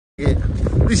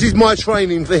This is my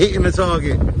training for hitting the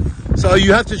target. So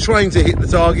you have to train to hit the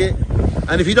target.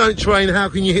 And if you don't train, how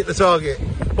can you hit the target?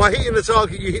 By hitting the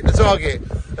target, you hit the target.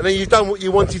 And then you've done what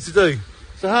you wanted to do.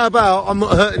 So how about I'm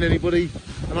not hurting anybody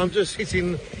and I'm just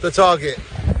hitting the target.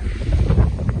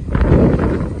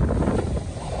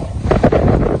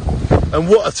 And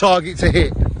what a target to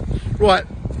hit. Right,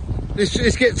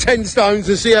 let's get 10 stones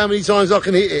and see how many times I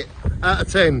can hit it out of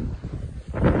 10.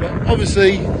 But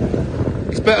obviously,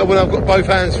 it's better when I've got both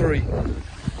hands free.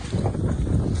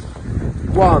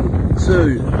 1,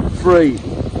 2, 3,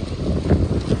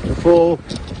 4, 5.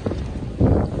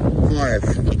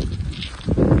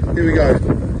 Here we go.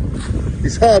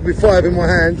 It's hard with 5 in my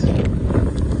hand.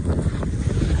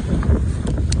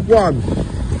 1,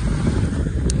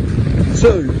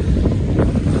 2,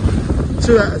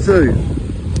 2 out of 2,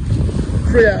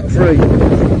 3 out of 3,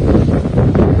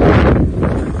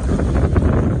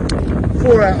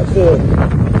 4 out of 4.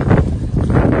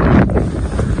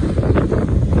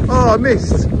 Oh, I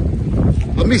missed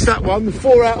that one.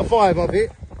 4 out of 5 I've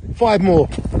hit. 5 more.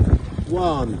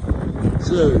 1,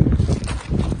 2,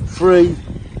 3,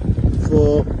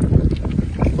 4,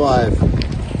 5.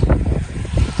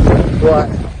 Right,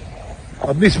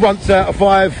 I've missed once out of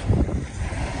 5.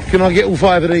 Can I get all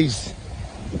 5 of these?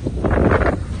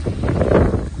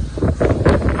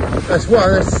 That's one.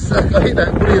 I hit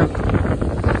that. Brilliant.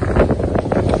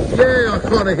 Yeah, I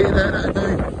kind of hit that. That'll do.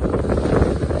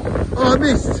 Oh, I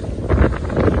missed.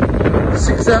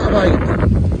 6 out of 8.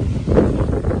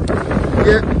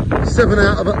 Yeah, 7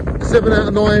 out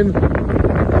of 9.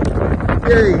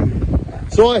 Yay.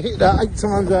 So I hit that 8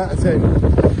 times out of 10.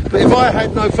 But if I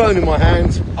had no phone in my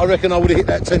hand, I reckon I would have hit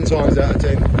that 10 times out of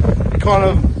 10. It kind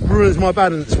of ruins my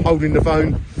balance holding the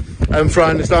phone and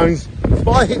throwing the stones.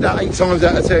 But I hit that 8 times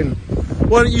out of 10.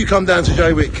 Why don't you come down to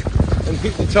Jaywick and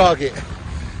hit the target?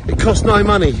 It costs no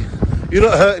money. You're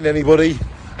not hurting anybody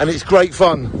and it's great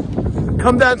fun.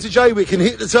 Come down to Jaywick and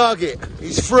hit the target.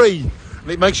 It's free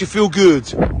and it makes you feel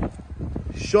good.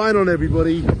 Shine on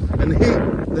everybody and hit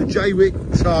the Jaywick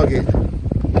target.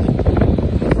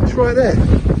 It's right there.